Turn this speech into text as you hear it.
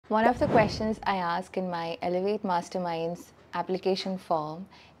One of the questions I ask in my Elevate Masterminds application form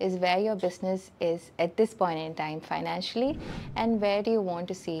is where your business is at this point in time financially and where do you want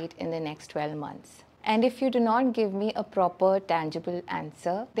to see it in the next 12 months. And if you do not give me a proper, tangible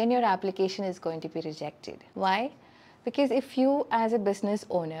answer, then your application is going to be rejected. Why? Because if you as a business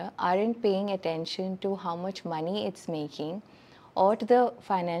owner aren't paying attention to how much money it's making or to the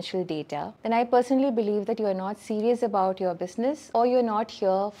financial data, then I personally believe that you are not serious about your business or you're not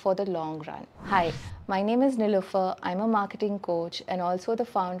here for the long run. Hi, my name is Nilufer. I'm a marketing coach and also the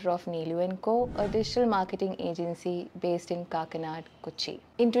founder of Nilu & Co., a digital marketing agency based in Kakinad, Kochi.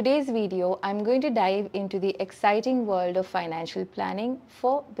 In today's video, I'm going to dive into the exciting world of financial planning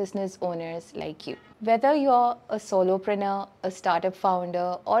for business owners like you. Whether you're a solopreneur, a startup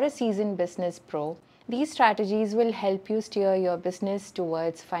founder, or a seasoned business pro, these strategies will help you steer your business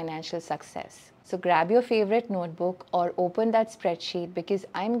towards financial success. So grab your favorite notebook or open that spreadsheet because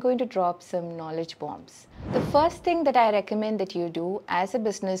I'm going to drop some knowledge bombs. The first thing that I recommend that you do as a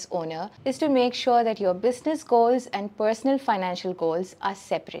business owner is to make sure that your business goals and personal financial goals are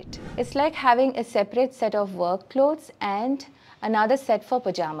separate. It's like having a separate set of work clothes and another set for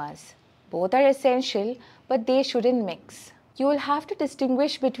pajamas. Both are essential, but they shouldn't mix. You will have to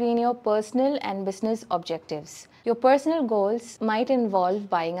distinguish between your personal and business objectives. Your personal goals might involve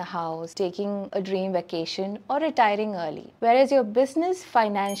buying a house, taking a dream vacation, or retiring early, whereas your business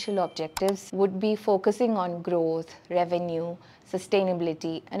financial objectives would be focusing on growth, revenue,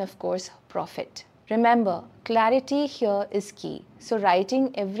 sustainability, and of course, profit. Remember, clarity here is key. So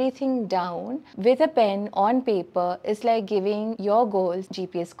writing everything down with a pen on paper is like giving your goals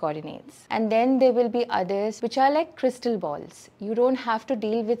GPS coordinates. And then there will be others which are like crystal balls. You don't have to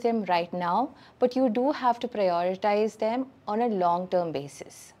deal with them right now, but you do have to prioritize them on a long-term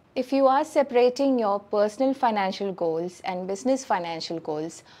basis. If you are separating your personal financial goals and business financial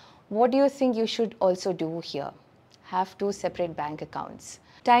goals, what do you think you should also do here? Have two separate bank accounts.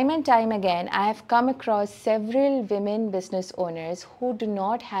 Time and time again, I have come across several women business owners who do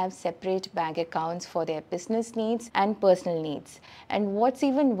not have separate bank accounts for their business needs and personal needs. And what's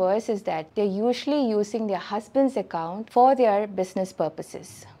even worse is that they're usually using their husband's account for their business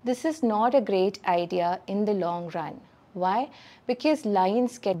purposes. This is not a great idea in the long run. Why? Because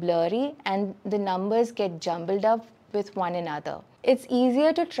lines get blurry and the numbers get jumbled up with one another. It's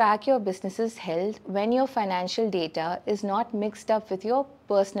easier to track your business's health when your financial data is not mixed up with your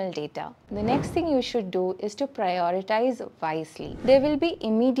personal data. The next thing you should do is to prioritize wisely. There will be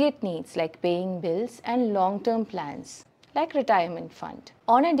immediate needs like paying bills and long-term plans like retirement fund.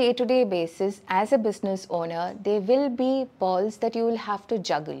 On a day-to-day basis, as a business owner, there will be balls that you will have to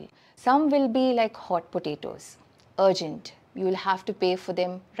juggle. Some will be like hot potatoes, urgent. You will have to pay for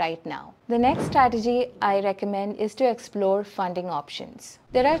them right now. The next strategy I recommend is to explore funding options.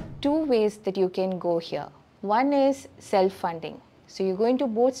 There are two ways that you can go here. One is self-funding. So you're going to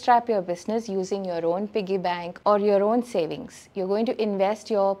bootstrap your business using your own piggy bank or your own savings. You're going to invest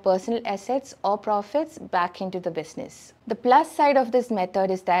your personal assets or profits back into the business. The plus side of this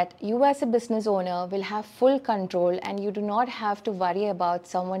method is that you as a business owner will have full control and you do not have to worry about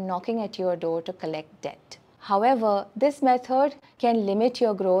someone knocking at your door to collect debt. However, this method can limit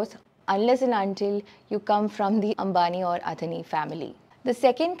your growth unless and until you come from the Ambani or Adani family. The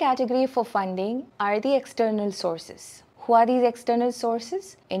second category for funding are the external sources. Who are these external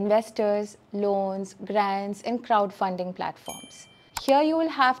sources? Investors, loans, grants, and crowdfunding platforms. Here you will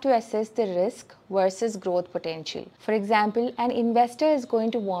have to assess the risk versus growth potential. For example, an investor is going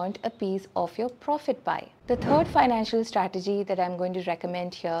to want a piece of your profit pie. The third financial strategy that I'm going to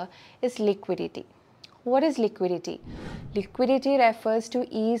recommend here is liquidity. What is liquidity? Liquidity refers to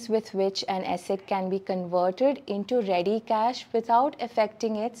ease with which an asset can be converted into ready cash without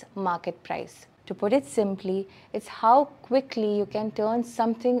affecting its market price. To put it simply, it's how quickly you can turn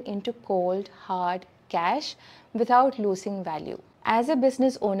something into cold, hard cash without losing value. As a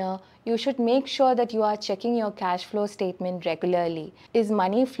business owner, you should make sure that you are checking your cash flow statement regularly. Is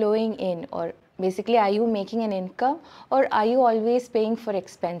money flowing in, or basically, are you making an income or are you always paying for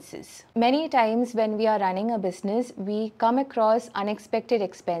expenses? Many times when we are running a business, we come across unexpected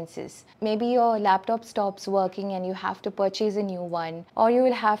expenses. Maybe your laptop stops working and you have to purchase a new one, or you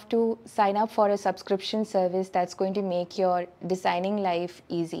will have to sign up for a subscription service that's going to make your designing life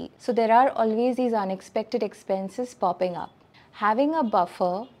easy. So there are always these unexpected expenses popping up. Having a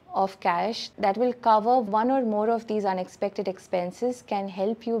buffer of cash that will cover one or more of these unexpected expenses can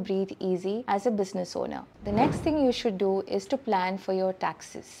help you breathe easy as a business owner. The next thing you should do is to plan for your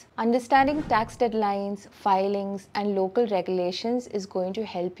taxes. Understanding tax deadlines, filings, and local regulations is going to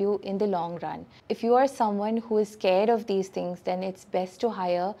help you in the long run. If you are someone who is scared of these things, then it's best to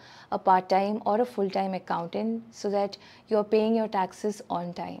hire a part-time or a full-time accountant so that you're paying your taxes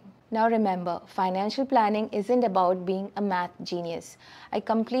on time. Now remember, financial planning isn't about being a math genius. I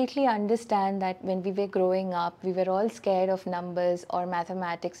completely understand that when we were growing up, we were all scared of numbers or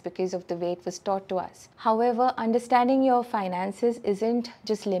mathematics because of the way it was taught to us. However, understanding your finances isn't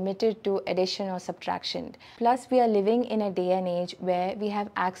just limited to addition or subtraction. Plus, we are living in a day and age where we have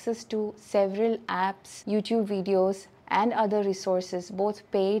access to several apps, YouTube videos, and other resources, both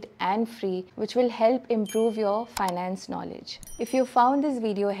paid and free, which will help improve your finance knowledge. If you found this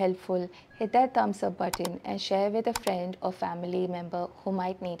video helpful, hit that thumbs up button and share with a friend or family member who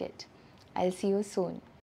might need it. I'll see you soon.